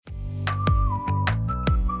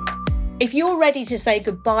If you're ready to say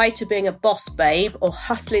goodbye to being a boss babe or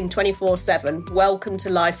hustling 24/7, welcome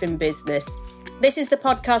to Life in Business. This is the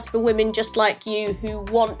podcast for women just like you who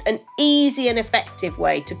want an easy and effective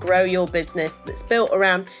way to grow your business that's built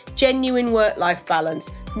around genuine work-life balance,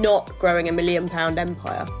 not growing a £1 million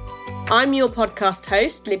empire. I'm your podcast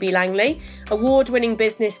host, Libby Langley, award-winning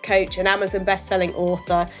business coach and Amazon best-selling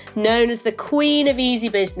author, known as the Queen of Easy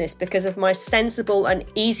Business because of my sensible and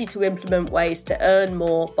easy-to-implement ways to earn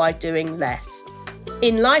more by doing less.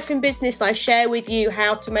 In Life in Business, I share with you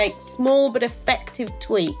how to make small but effective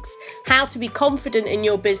tweaks, how to be confident in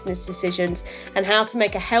your business decisions, and how to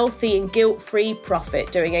make a healthy and guilt-free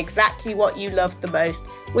profit doing exactly what you love the most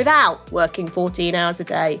without working 14 hours a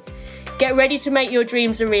day. Get ready to make your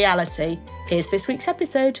dreams a reality. Here's this week's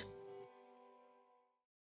episode.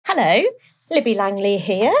 Hello, Libby Langley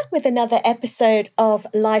here with another episode of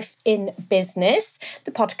Life in Business,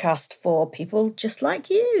 the podcast for people just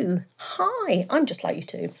like you. Hi, I'm just like you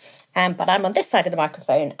too. But I'm on this side of the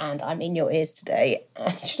microphone and I'm in your ears today.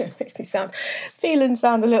 And it makes me sound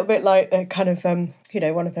a little bit like a kind of,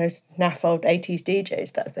 one of those naff old 80s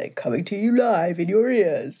DJs that's like coming to you live in your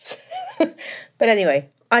ears. But anyway,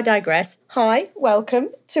 I digress. Hi,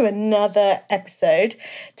 welcome to another episode.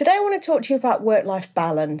 Today I want to talk to you about work-life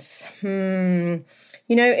balance.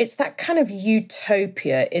 It's that kind of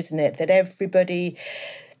utopia, isn't it, that everybody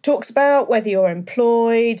talks about, whether you're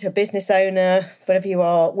employed, a business owner, whatever you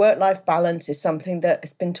are. Work-life balance is something that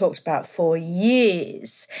has been talked about for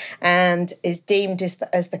years and is deemed as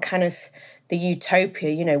the kind of the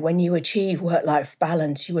utopia. When you achieve work-life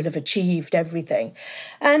balance, you will have achieved everything.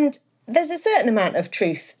 And there's a certain amount of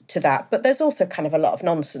truth to that, but there's also kind of a lot of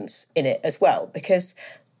nonsense in it as well, because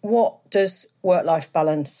what does work-life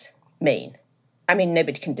balance mean? I mean,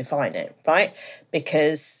 nobody can define it, right?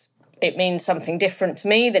 Because it means something different to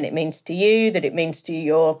me than it means to you, that it means to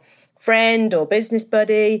your friend or business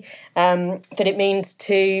buddy, that it means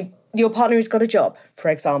to your partner who's got a job, for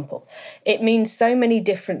example. It means so many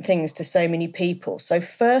different things to so many people. So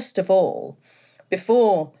first of all,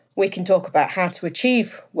 before we can talk about how to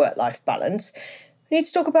achieve work-life balance, we need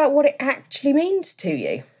to talk about what it actually means to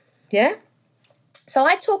you, yeah? So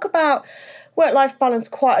I talk about work-life balance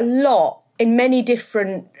quite a lot in many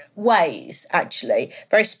different ways, actually,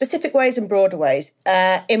 very specific ways and broader ways,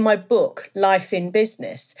 in my book, Life in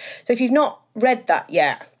Business. So if you've not read that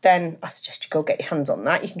yet, then I suggest you go get your hands on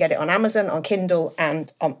that. You can get it on Amazon, on Kindle,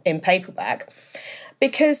 and in paperback,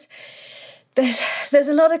 because there's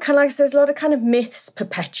a lot of kind of myths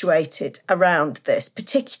perpetuated around this,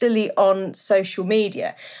 particularly on social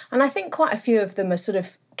media, and I think quite a few of them are sort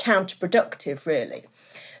of counterproductive, really.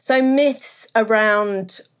 So myths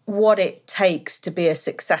around what it takes to be a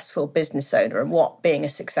successful business owner and what being a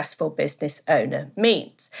successful business owner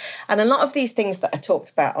means. And a lot of these things that are talked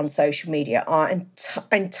about on social media are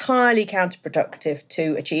entirely counterproductive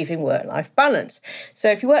to achieving work-life balance. So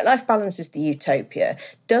if your work-life balance is the utopia,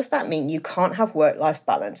 does that mean you can't have work-life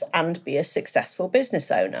balance and be a successful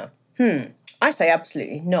business owner? I say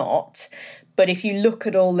absolutely not. But if you look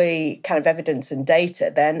at all the kind of evidence and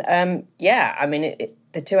data, then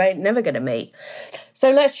the two ain't never going to meet.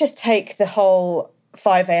 So let's just take the whole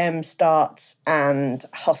 5 a.m. starts and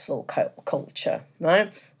hustle culture,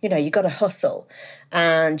 right? You've got to hustle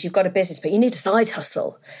and you've got a business, but you need a side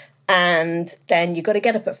hustle. And then you've got to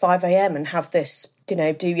get up at 5 a.m. and have this, do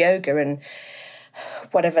yoga and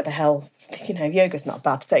whatever the hell, yoga's not a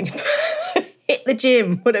bad thing. Hit the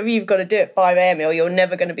gym, whatever you've got to do at 5 a.m. or you're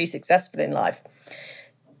never going to be successful in life.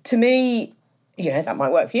 To me, that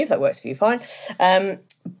might work for you. If that works for you, fine.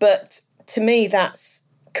 But to me, that's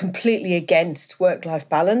completely against work-life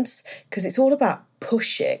balance because it's all about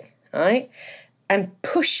pushing, right? And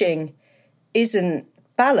pushing isn't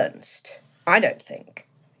balanced, I don't think.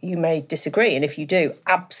 You may disagree. And if you do,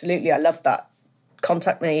 absolutely, I love that.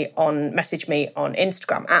 Message me on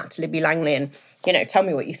Instagram at Libby Langley and, tell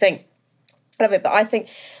me what you think. I love it, but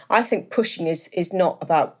I think pushing is not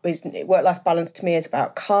about work-life balance. To me is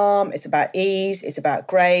about calm, it's about ease, it's about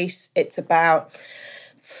grace, it's about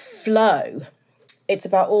flow, it's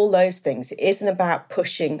about all those things. It isn't about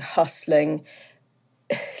pushing, hustling,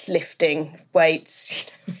 lifting weights.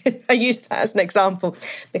 I use that as an example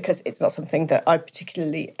because it's not something that I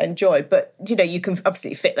particularly enjoy, but you can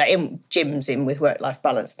absolutely fit that in, gyms in with work-life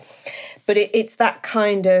balance. But it's that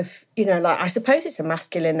kind of, I suppose it's a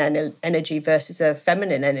masculine energy versus a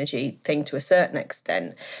feminine energy thing to a certain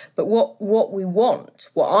extent. But what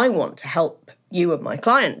I want to help you and my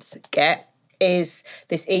clients get is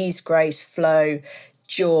this ease, grace, flow,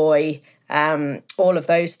 joy, all of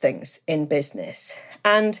those things in business.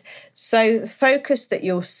 And so the focus that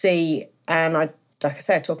you'll see, and I like I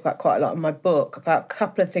say, I talk about quite a lot in my book, about a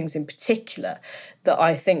couple of things in particular that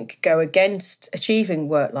I think go against achieving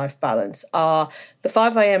work-life balance are the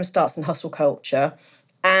 5 a.m. starts and hustle culture,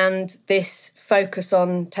 and this focus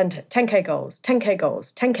on 10K goals, 10K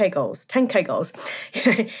goals, 10K goals, 10K goals.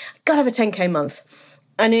 Gotta have a 10K month.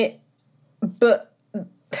 But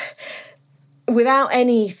without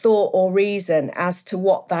any thought or reason as to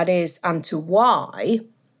what that is and to why,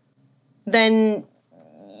 then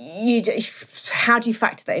how do you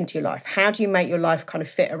factor that into your life? How do you make your life kind of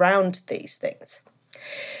fit around these things?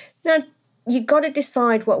 Now, you've got to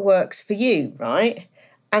decide what works for you, right?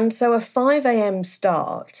 And so a 5 a.m.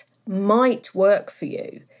 start might work for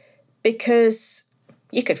you because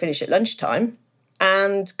you could finish at lunchtime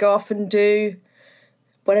and go off and do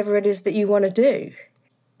whatever it is that you want to do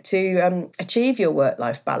to achieve your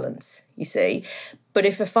work-life balance, you see. But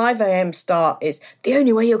if a 5 a.m. start is the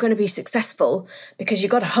only way you're going to be successful because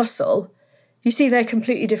you've got to hustle, you see they're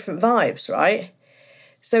completely different vibes, right?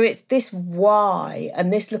 So it's this why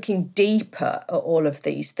and this looking deeper at all of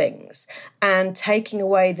these things and taking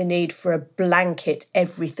away the need for a blanket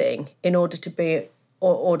everything in order to be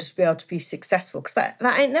able to be successful, because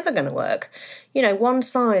that ain't never going to work. One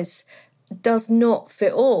size does not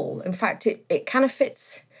fit all. In fact, it kind of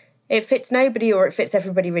fits nobody, or it fits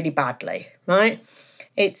everybody really badly, right?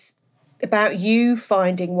 It's about you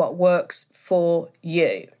finding what works for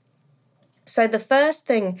you. So the first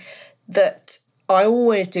thing that I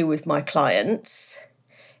always do with my clients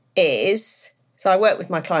is, so I work with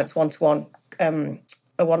my clients one-to-one, on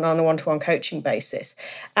a one-to-one coaching basis.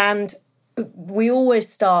 And we always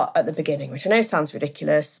start at the beginning, which I know sounds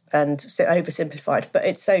ridiculous and oversimplified, but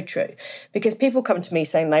it's so true. Because people come to me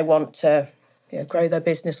saying they want to grow their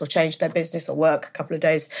business or change their business or work a couple of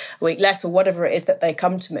days a week less or whatever it is that they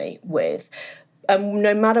come to me with.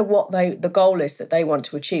 No matter what the goal is that they want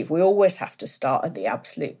to achieve, we always have to start at the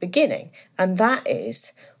absolute beginning. And that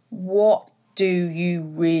is, what do you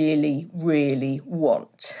really, really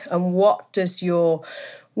want? And what does your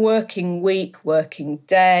working week, working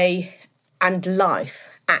day, and life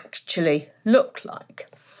actually look like?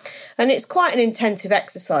 And it's quite an intensive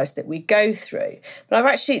exercise that we go through.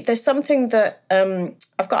 But there's something that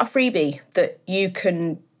I've got a freebie that you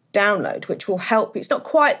can download, which will help. It's not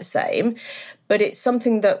quite the same, but it's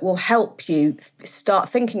something that will help you start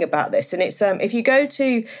thinking about this. And it's if you go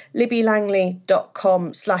to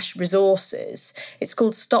libbylangley.com/resources, it's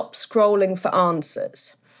called Stop Scrolling for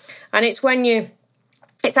Answers. And it's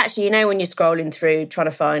it's actually, when you're scrolling through, trying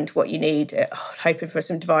to find what you need, hoping for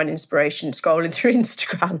some divine inspiration, scrolling through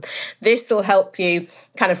Instagram, this will help you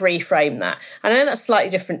kind of reframe that. And I know that's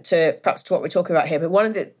slightly different to what we're talking about here, but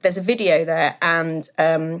there's a video there and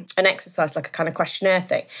an exercise, like a kind of questionnaire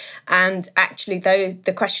thing. And actually, though,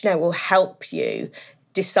 the questionnaire will help you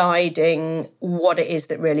deciding what it is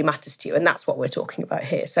that really matters to you. And that's what we're talking about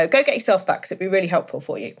here. So go get yourself that, because it'd be really helpful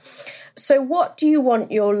for you. So what do you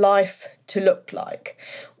want your life to look like?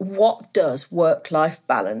 What does work-life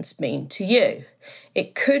balance mean to you?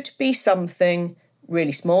 It could be something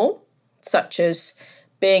really small, such as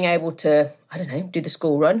being able to, do the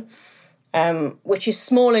school run, which is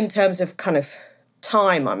small in terms of kind of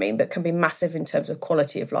time, but can be massive in terms of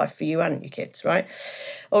quality of life for you and your kids, right?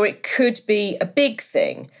 Or it could be a big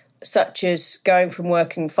thing, such as going from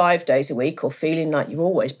working 5 days a week or feeling like you're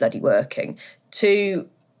always bloody working to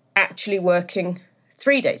actually working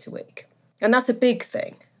 3 days a week. And that's a big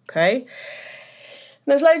thing, okay? And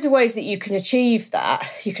there's loads of ways that you can achieve that.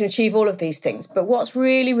 You can achieve all of these things. But what's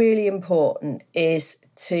really, really important is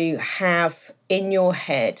to have in your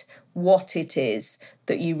head what it is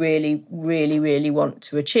that you really, really, really want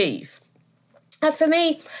to achieve. And for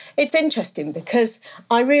me, it's interesting because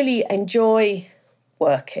I really enjoy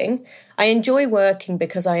working. I enjoy working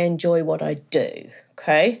because I enjoy what I do,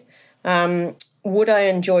 okay? Would I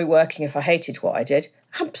enjoy working if I hated what I did?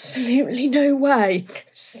 Absolutely no way.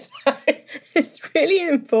 So it's really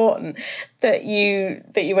important that you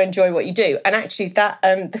enjoy what you do. And actually, that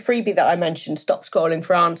the freebie that I mentioned, Stop Scrolling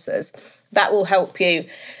for Answers, that will help you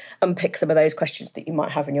unpick some of those questions that you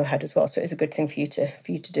might have in your head as well. So it's a good thing for you to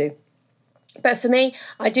do. But for me,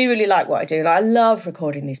 I do really like what I do. I love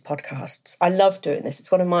recording these podcasts. I love doing this.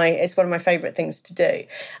 It's one of my favourite things to do.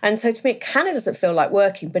 And so to me, it kind of doesn't feel like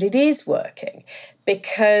working, but it is working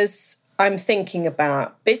because I'm thinking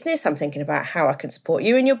about business. I'm thinking about how I can support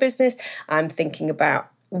you in your business. I'm thinking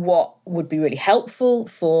about what would be really helpful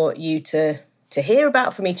for you to hear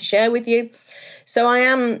about, for me to share with you. So I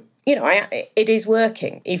am, it is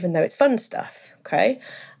working, even though it's fun stuff, okay?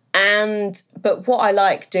 But what I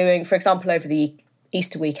like doing, for example, over the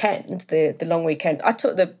Easter weekend, the long weekend, I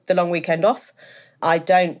took the long weekend off I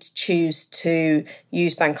don't choose to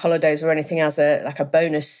use bank holidays or anything as a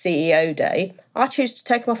bonus CEO day. I choose to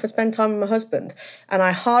take them off and spend time with my husband. And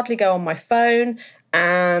I hardly go on my phone,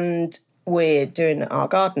 and we're doing our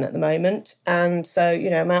garden at the moment. And so,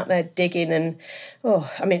 I'm out there digging and,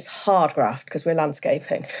 it's hard graft because we're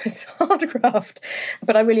landscaping. It's hard graft.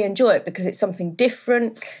 But I really enjoy it because it's something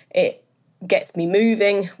different. It gets me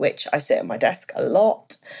moving, which I sit at my desk a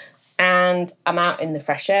lot. And I'm out in the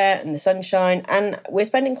fresh air and the sunshine, and we're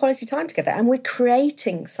spending quality time together, and we're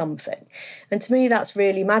creating something. And to me, that's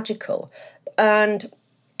really magical. And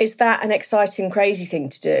is that an exciting, crazy thing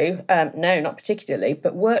to do? No, not particularly.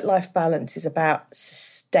 But work-life balance is about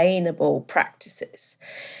sustainable practices.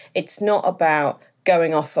 It's not about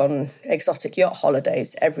going off on exotic yacht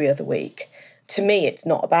holidays every other week. To me, it's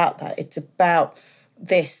not about that. It's about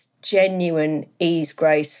this genuine ease,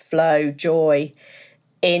 grace, flow, joy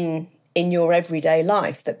in your everyday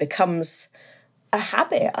life that becomes a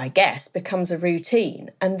habit, I guess, becomes a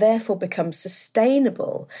routine, and therefore becomes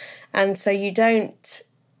sustainable. And so you don't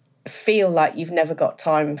feel like you've never got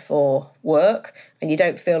time for work, and you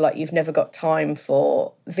don't feel like you've never got time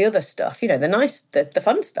for the other stuff, the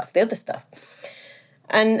fun stuff, the other stuff.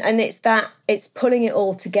 And it's pulling it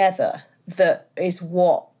all together that is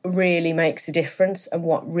what really makes a difference and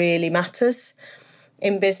what really matters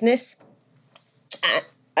in business.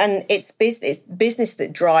 And it's business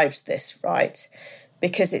that drives this, right?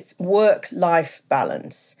 Because it's work-life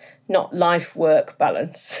balance, not life-work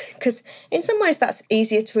balance. Because in some ways that's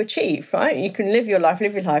easier to achieve, right? You can live your life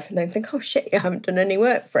and then think, oh shit, I haven't done any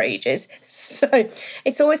work for ages. So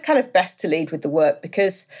it's always kind of best to lead with the work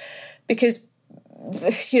because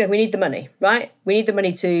we need the money, right? We need the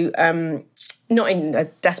money to, not in a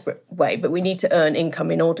desperate way, but we need to earn income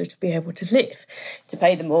in order to be able to live, to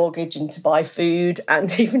pay the mortgage and to buy food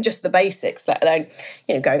and even just the basics, let alone,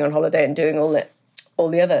 going on holiday and doing all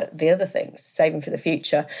the other things, saving for the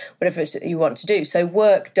future, whatever it is that you want to do. So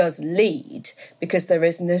work does lead because there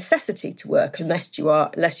is a necessity to work unless you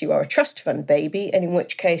are a trust fund baby, and in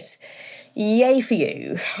which case, yay for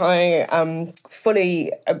you. I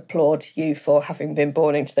fully applaud you for having been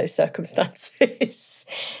born into those circumstances.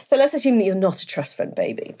 So let's assume that you're not a trust fund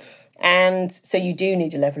baby. And so you do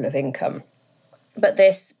need a level of income. But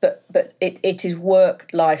it is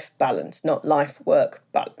work-life balance, not life-work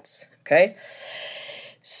balance. Okay?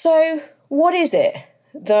 So what is it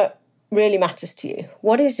that really matters to you?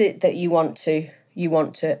 What is it that you want to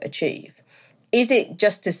achieve? Is it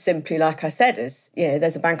just as simply, like I said, as,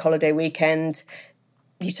 there's a bank holiday weekend,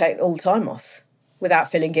 you take all the time off without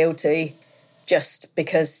feeling guilty just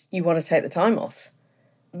because you want to take the time off?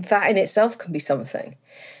 That in itself can be something.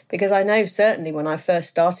 Because I know certainly when I first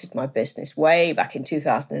started my business way back in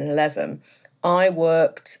 2011, I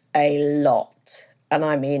worked a lot, and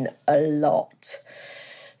I mean a lot.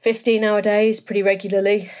 15-hour days pretty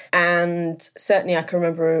regularly. And certainly I can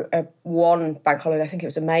remember one bank holiday, I think it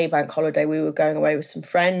was a May bank holiday, we were going away with some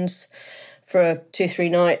friends for 2-3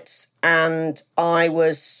 nights. And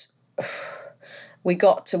we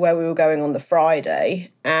got to where we were going on the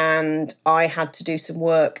Friday, and I had to do some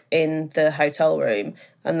work in the hotel room,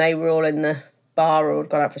 and they were all in the bar or had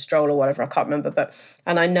gone out for a stroll or whatever, I can't remember.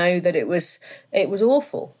 And I know that it was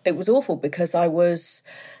awful. It was awful because I was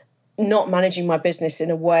not managing my business in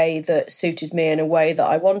a way that suited me, in a way that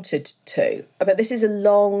I wanted to. But this is a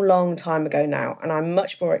long, long time ago now, and I'm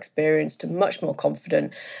much more experienced and much more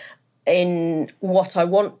confident in what I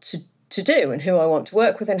want to do and who I want to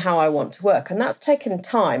work with and how I want to work. And that's taken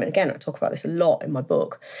time. And again, I talk about this a lot in my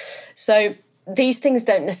book. So these things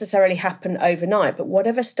don't necessarily happen overnight, but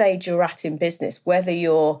whatever stage you're at in business, whether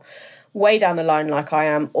you're way down the line like I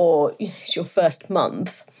am or it's your first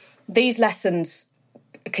month, these lessons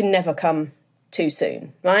can never come too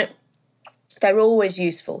soon, right? They're always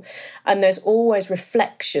useful. And there's always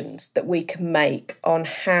reflections that we can make on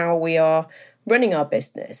how we are running our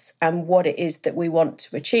business and what it is that we want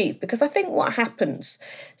to achieve. Because I think what happens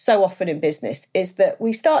so often in business is that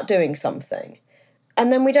we start doing something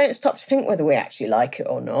and then we don't stop to think whether we actually like it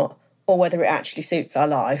or not, or whether it actually suits our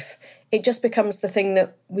life. It just becomes the thing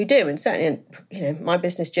that we do. And certainly, my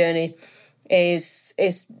business journey is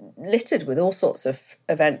littered with all sorts of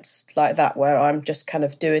events like that where I'm just kind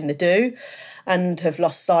of doing the do and have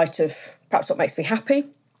lost sight of perhaps what makes me happy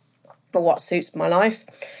or what suits my life.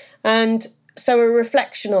 And so a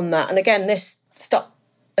reflection on that. And again, this stop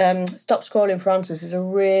scrolling for answers is a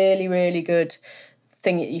really, really good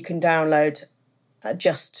thing that you can download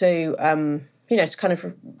just to, to kind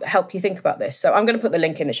of help you think about this. So I'm going to put the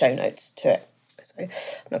link in the show notes to it. So I'm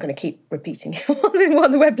not going to keep repeating what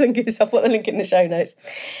the web link is. I'll put the link in the show notes.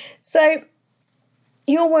 So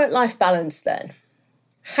your work-life balance then.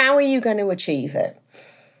 How are you going to achieve it?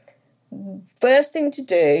 First thing to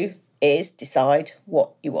do is decide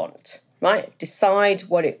what you want, right? Decide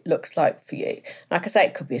what it looks like for you. Like I say,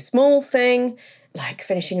 it could be a small thing, like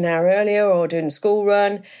finishing an hour earlier or doing a school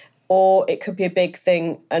run, or it could be a big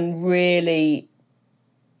thing and really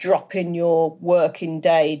dropping your working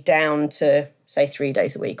day down to, say, 3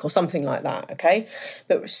 days a week or something like that, okay?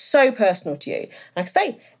 But it's so personal to you. Like I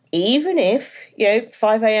say, even if,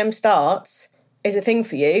 5 a.m. starts is a thing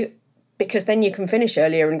for you, because then you can finish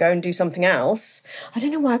earlier and go and do something else. I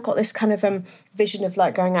don't know why I've got this kind of vision of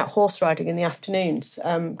like going out horse riding in the afternoons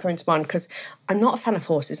coming to mind, because I'm not a fan of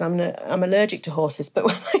horses. I'm allergic to horses. But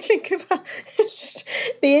when I think about it,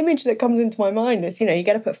 the image that comes into my mind is, you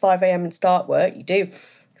get up at 5 a.m. and start work. You do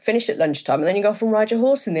finish at lunchtime, and then you go off and ride your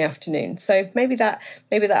horse in the afternoon. So maybe that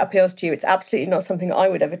appeals to you. It's absolutely not something I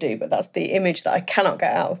would ever do, but that's the image that I cannot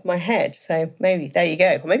get out of my head. So maybe there you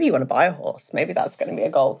go. Or maybe you want to buy a horse. Maybe that's going to be a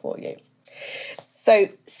goal for you. So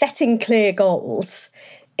setting clear goals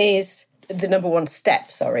is the number one step,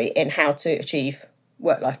 in how to achieve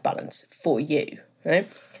work-life balance for you. Right?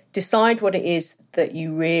 Decide what it is that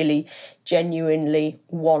you really genuinely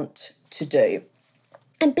want to do.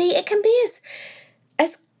 And it can be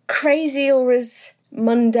as crazy or as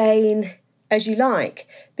mundane as you like,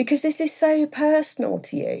 because this is so personal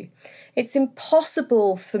to you. It's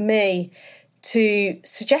impossible for me to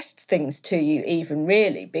suggest things to you even,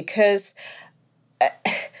 really, because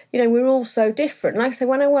we're all so different. Like I say,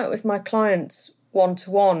 when I work with my clients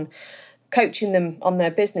one-to-one, coaching them on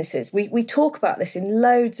their businesses, we talk about this in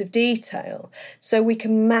loads of detail so we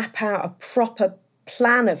can map out a proper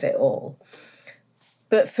plan of it all.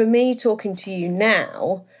 But for me, talking to you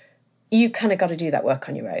now, you kind of got to do that work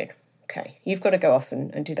on your own. Okay, you've got to go off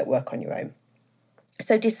and do that work on your own.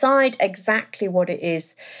 So decide exactly what it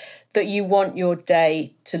is that you want your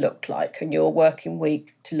day to look like and your working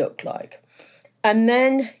week to look like. And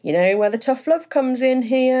then, where the tough love comes in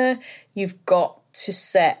here, you've got to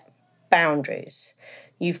set boundaries.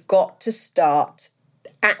 You've got to start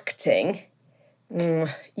acting.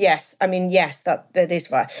 Yes, that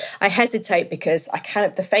is right. I hesitate because I kind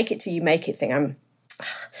of, the fake it till you make it thing,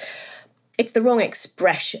 it's the wrong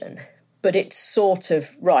expression, but it's sort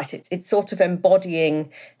of right. It's sort of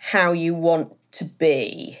embodying how you want to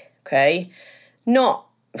be, okay? Not,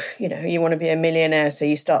 you want to be a millionaire, so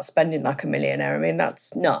you start spending like a millionaire. I mean,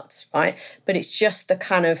 that's nuts, right? But it's just the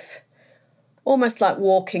kind of, almost like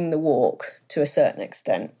walking the walk to a certain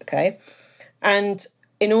extent, okay? And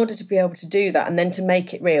in order to be able to do that and then to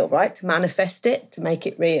make it real, right, to manifest it, to make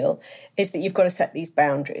it real, is that you've got to set these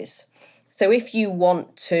boundaries. So if you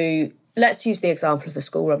want to, let's use the example of the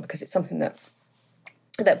school run, because it's something that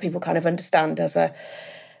people kind of understand as a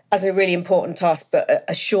really important task, but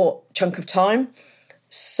a short chunk of time.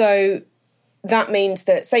 So that means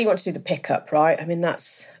that, say you want to do the pickup, right? I mean,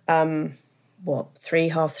 that's,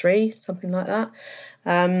 3:30, something like that.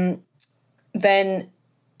 Then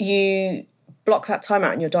you block that time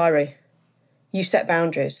out in your diary. You set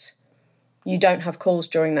boundaries. You don't have calls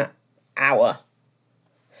during that hour.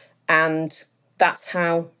 And that's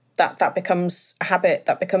how that becomes a habit,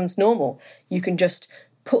 that becomes normal. You can just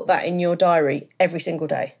put that in your diary every single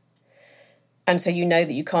day. And so you know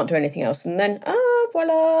that you can't do anything else. And then,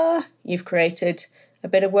 voila, you've created a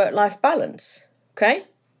bit of work-life balance. Okay?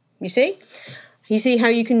 You see how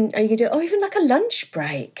you can do, even like a lunch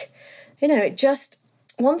break.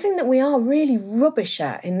 One thing that we are really rubbish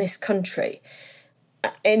at in this country,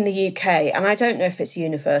 in the UK, and I don't know if it's a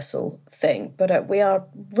universal thing, but we are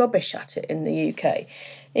rubbish at it in the UK,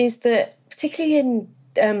 is that particularly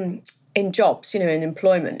in jobs, in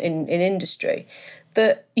employment, in industry,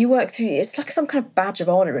 that you work through, it's like some kind of badge of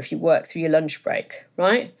honour if you work through your lunch break,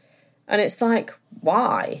 right? And it's like,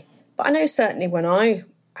 why? But I know certainly when I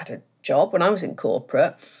had a job, when I was in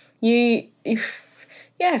corporate,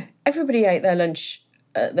 everybody ate their lunch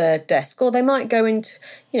at their desk, or they might go and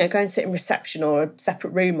sit in reception or a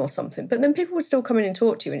separate room or something, but then people would still come in and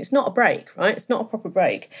talk to you, and it's not a break, right? It's not a proper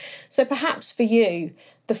break. So perhaps for you,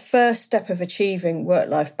 the first step of achieving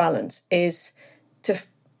work-life balance is to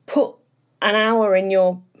put an hour in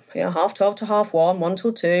your 12:30 to 1:30, 1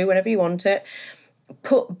 till 2, whenever you want it.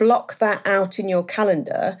 Block that out in your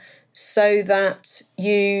calendar so that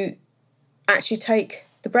you actually take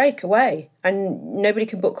the break away and nobody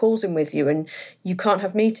can book calls in with you and you can't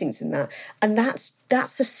have meetings in that. And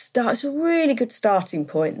that's a start. It's a really good starting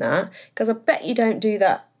point, that, because I bet you don't do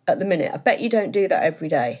that at the minute. I bet you don't do that every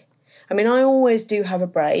day. I mean, I always do have a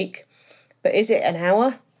break, but is it an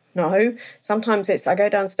hour? No. Sometimes I go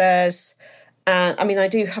downstairs and, I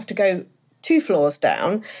do have to go 2 floors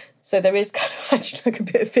down, So there is kind of actually like a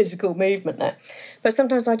bit of physical movement there. But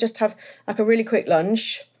sometimes I just have like a really quick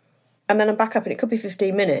lunch and then I'm back up, and it could be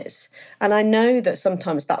 15 minutes. And I know that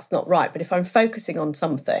sometimes that's not right. But if I'm focusing on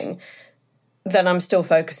something, then I'm still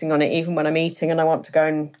focusing on it even when I'm eating and I want to go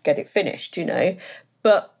and get it finished,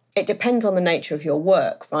 But it depends on the nature of your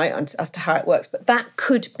work, right, as to how it works. But that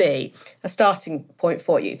could be a starting point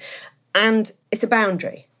for you. And it's a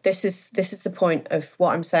boundary. This is the point of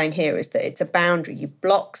what I'm saying here, is that it's a boundary. You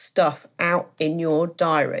block stuff out in your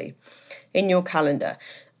diary, in your calendar,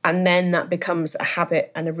 and then that becomes a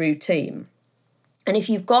habit and a routine. And if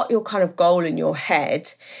you've got your kind of goal in your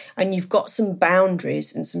head and you've got some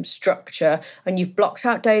boundaries and some structure and you've blocked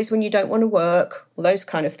out days when you don't want to work, all those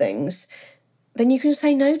kind of things, then you can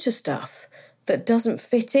say no to stuff that doesn't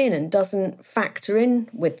fit in and doesn't factor in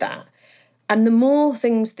with that. And the more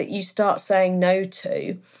things that you start saying no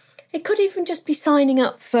to, it could even just be signing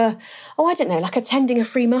up for, like attending a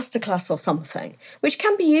free masterclass or something, which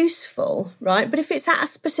can be useful, right? But if it's at a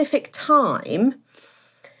specific time,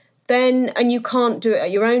 then, and you can't do it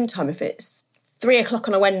at your own time, if it's 3:00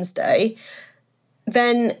 on a Wednesday,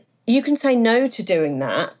 then you can say no to doing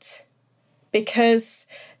that because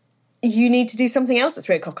you need to do something else at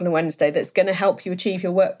 3:00 on a Wednesday that's going to help you achieve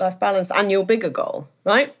your work-life balance and your bigger goal,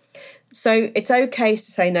 right? So it's okay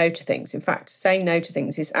to say no to things. In fact, saying no to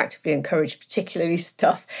things is actively encouraged, particularly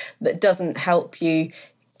stuff that doesn't help you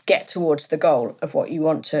get towards the goal of what you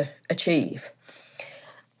want to achieve.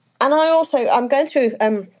 And I'm going through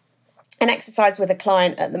an exercise with a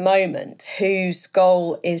client at the moment whose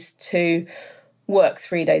goal is to work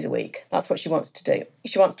 3 days a week. That's what she wants to do.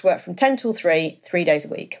 She wants to work from 10 till 3, 3 days a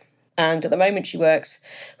week. And at the moment she works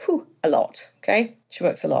a lot, okay? She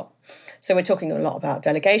works a lot. So we're talking a lot about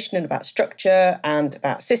delegation and about structure and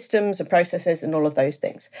about systems and processes and all of those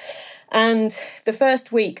things. And the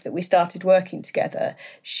first week that we started working together,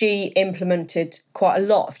 she implemented quite a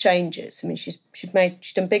lot of changes. I mean, she's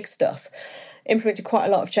done big stuff, implemented quite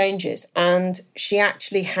a lot of changes. And she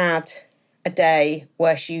actually had a day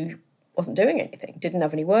where she wasn't doing anything, didn't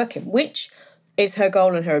have any work in, which is her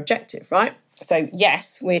goal and her objective, right? So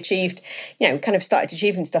yes, we achieved, kind of started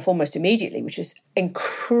achieving stuff almost immediately, which was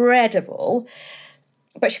incredible.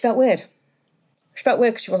 But she felt weird. She felt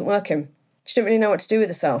weird because she wasn't working. She didn't really know what to do with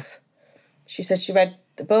herself. She said she read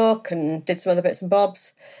the book and did some other bits and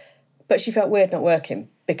bobs, but she felt weird not working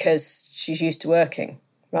because she's used to working,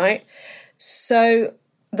 right? So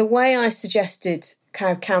the way I suggested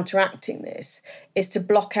kind of counteracting this is to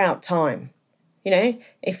block out time.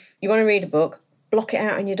 If you want to read a book, block it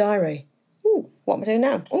out in your diary. What am I doing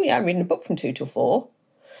now? Oh, yeah, I'm reading a book from 2 till 4.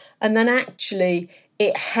 And then actually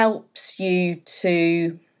it helps you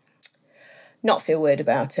to not feel weird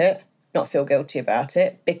about it, not feel guilty about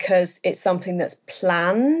it, because it's something that's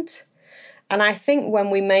planned. And I think when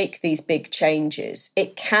we make these big changes,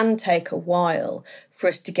 it can take a while for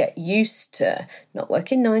us to get used to not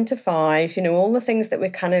working 9 to 5, all the things that we're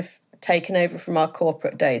kind of taken over from our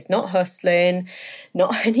corporate days, not hustling,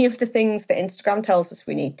 not any of the things that Instagram tells us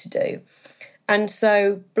we need to do. And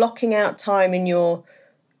so blocking out time in your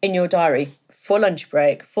diary for lunch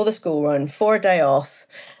break, for the school run, for a day off,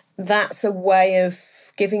 that's a way of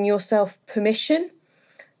giving yourself permission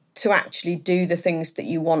to actually do the things that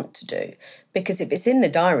you want to do. Because if it's in the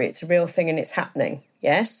diary, it's a real thing and it's happening,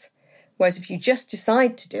 yes? Whereas if you just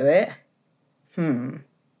decide to do it, can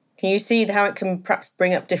you see how it can perhaps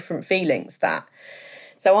bring up different feelings, that?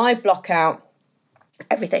 So I block out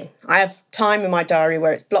everything. I have time in my diary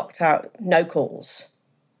where it's blocked out, no calls,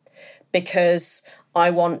 because I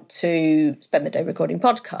want to spend the day recording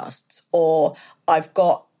podcasts, or I've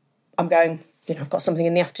got something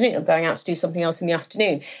in the afternoon. I'm going out to do something else in the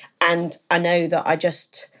afternoon. And I know that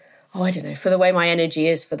for the way my energy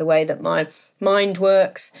is, for the way that my mind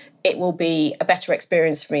works, it will be a better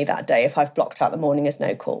experience for me that day if I've blocked out the morning as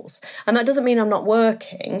no calls. And that doesn't mean I'm not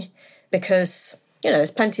working, because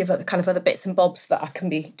there's plenty of other bits and bobs that I can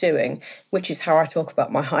be doing, which is how I talk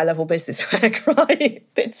about my high-level business work, right?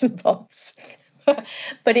 Bits and bobs.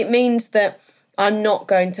 But it means that I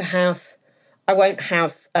won't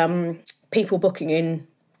have people booking in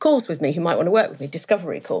calls with me who might want to work with me,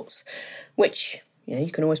 discovery calls, which,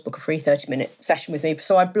 you can always book a free 30-minute session with me.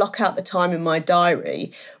 So I block out the time in my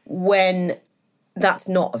diary when that's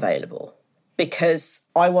not available, because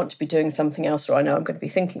I want to be doing something else, or I know I'm going to be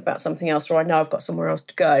thinking about something else, or I know I've got somewhere else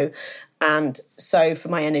to go. And so for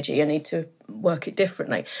my energy, I need to work it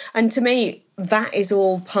differently. And to me, that is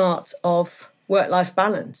all part of work-life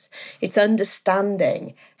balance. It's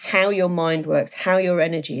understanding how your mind works, how your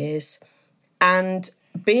energy is, and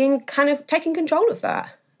being kind of taking control of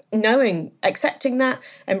that, accepting that,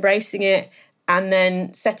 embracing it, and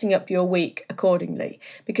then setting up your week accordingly.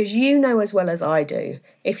 Because you know as well as I do,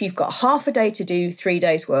 if you've got half a day to do 3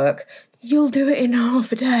 days work, you'll do it in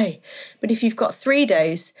half a day. But if you've got 3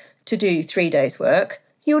 days to do 3 days work,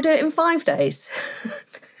 you'll do it in 5 days.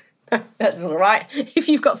 That's all right. If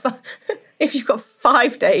you've got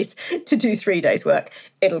 5 days to do 3 days work,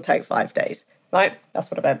 it'll take 5 days. Right? That's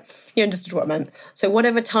what I meant. You understood what I meant. So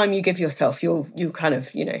whatever time you give yourself, you'll kind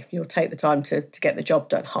of, you'll take the time to get the job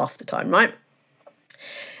done half the time, right?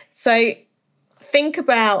 So think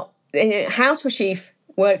about how to achieve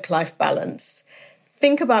work-life balance.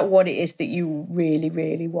 Think about what it is that you really,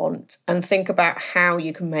 really want, and think about how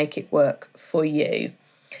you can make it work for you.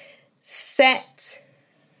 Set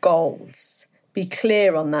goals. Be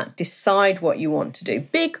clear on that. Decide what you want to do,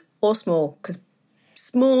 big or small, because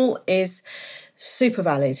small is super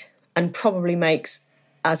valid and probably makes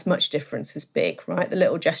as much difference as big, right? The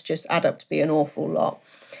little gestures add up to be an awful lot.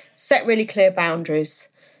 Set really clear boundaries.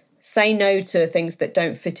 Say no to things that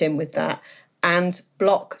don't fit in with that, and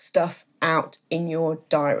block stuff out in your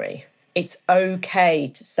diary. It's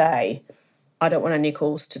okay to say, I don't want any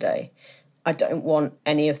calls today. I don't want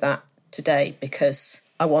any of that today because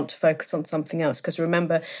I want to focus on something else. Because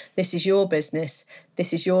remember, this is your business,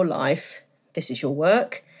 this is your life, this is your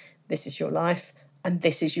work, this is your life, and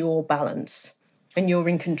this is your balance. And you're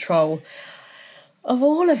in control of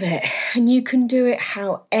all of it. And you can do it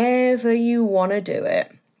however you want to do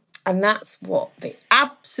it. And that's what the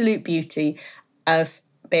absolute beauty of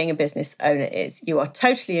being a business owner is. You are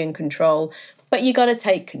totally in control, but you got to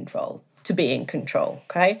take control to be in control,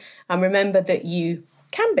 okay? And remember that you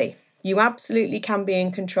can be. You absolutely can be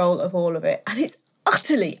in control of all of it. And it's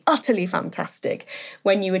utterly, utterly fantastic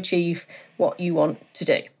when you achieve what you want to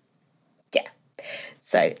do. Yeah.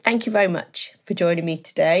 So thank you very much for joining me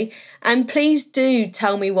today. And please do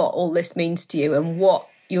tell me what all this means to you and what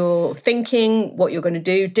you're thinking, what you're going to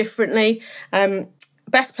do differently.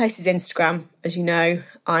 Best place is Instagram, as you know.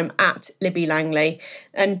 I'm at Libby Langley.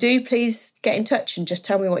 And do please get in touch and just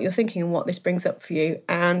tell me what you're thinking and what this brings up for you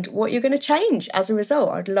and what you're going to change as a result.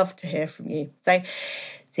 I'd love to hear from you. So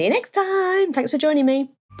see you next time. Thanks for joining me.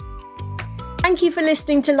 Thank you for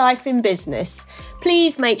listening to Life in Business.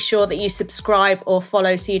 Please make sure that you subscribe or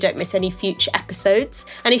follow so you don't miss any future episodes.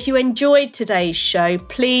 And if you enjoyed today's show,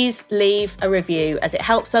 please leave a review, as it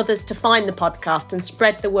helps others to find the podcast and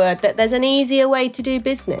spread the word that there's an easier way to do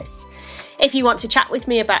business. If you want to chat with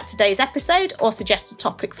me about today's episode or suggest a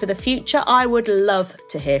topic for the future, I would love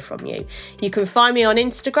to hear from you. You can find me on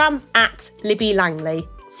Instagram at Libby Langley.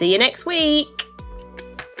 See you next week.